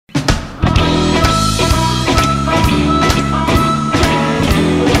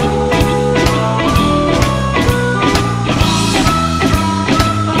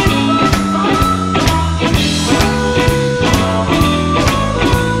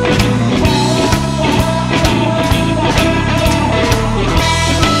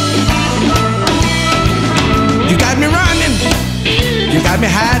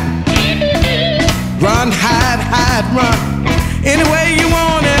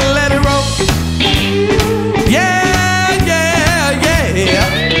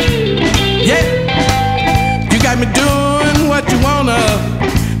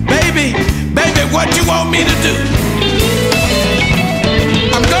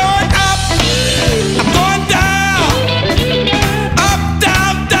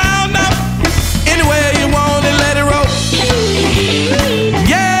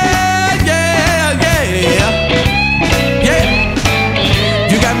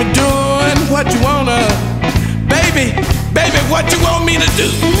what you wanna. Baby, baby, what you want me to do?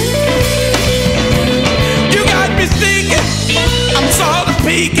 You got me sneaking, I'm sort of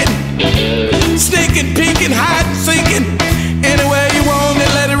peeking, sneaking, peeking, hiding, seeking. Anywhere you want it,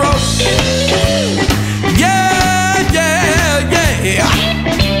 let it roll. Yeah, yeah, yeah,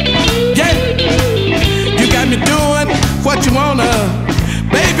 yeah. You got me doing what you wanna.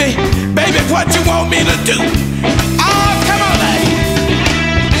 Baby, baby, what you want me to do? Oh, come on, baby.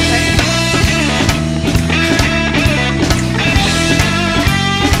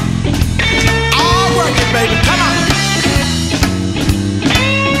 Oh, work it, baby, come on.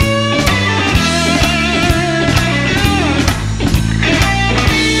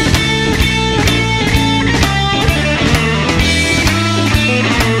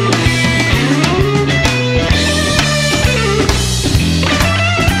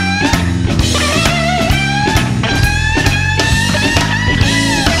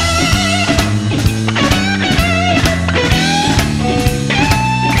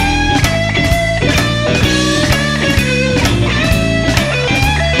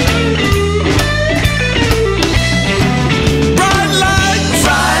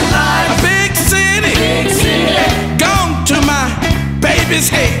 Baby's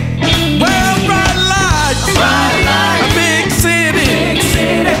head. Well, bright light, a big city,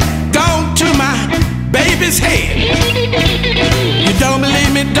 gone to my baby's head. You don't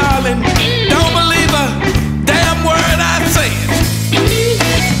believe me, darling? Don't believe a damn word I said.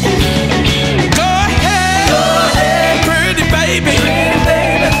 Go ahead, pretty baby,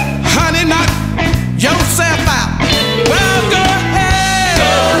 honey, knock yourself out. Well, go ahead,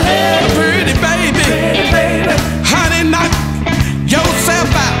 pretty baby, honey, knock yourself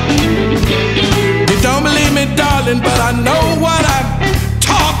out. You don't believe me, darling, but I know what I'm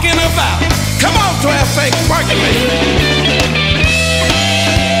talking about. Come on, 12 fake, work it, baby.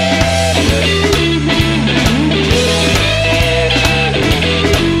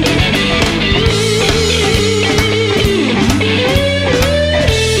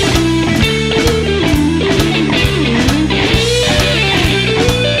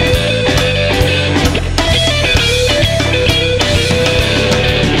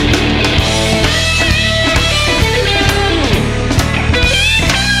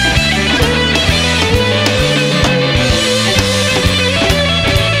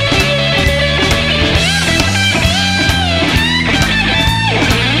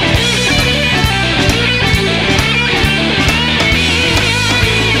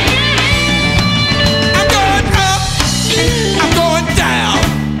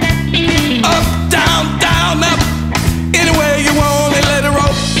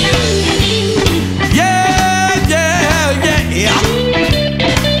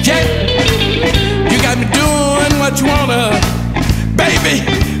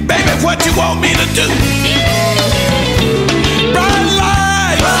 What you want me to do? Bright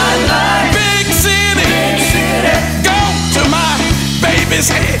light, big city, go to my baby's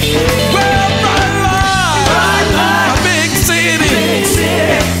head. Well, bright light, a big city,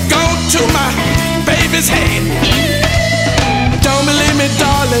 go to my baby's head. Don't believe me,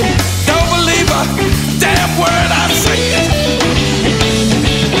 darling, don't believe a damn word I said.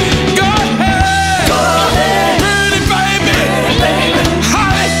 Go ahead, pretty baby,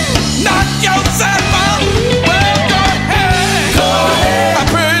 knock yourself out. Well, go ahead, a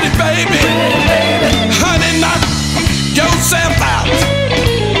pretty baby, honey, knock yourself out.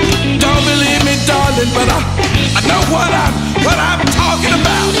 Don't believe me, darling, but I know what I'm talking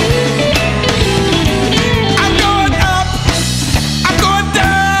about. I'm going up, I'm going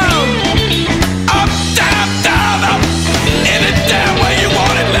down, up, down, down, up. Any damn way you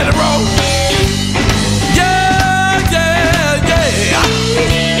want it, let it roll. Yeah, yeah, yeah.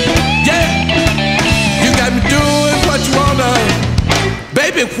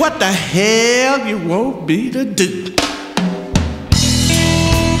 Baby, what the hell you want me to do?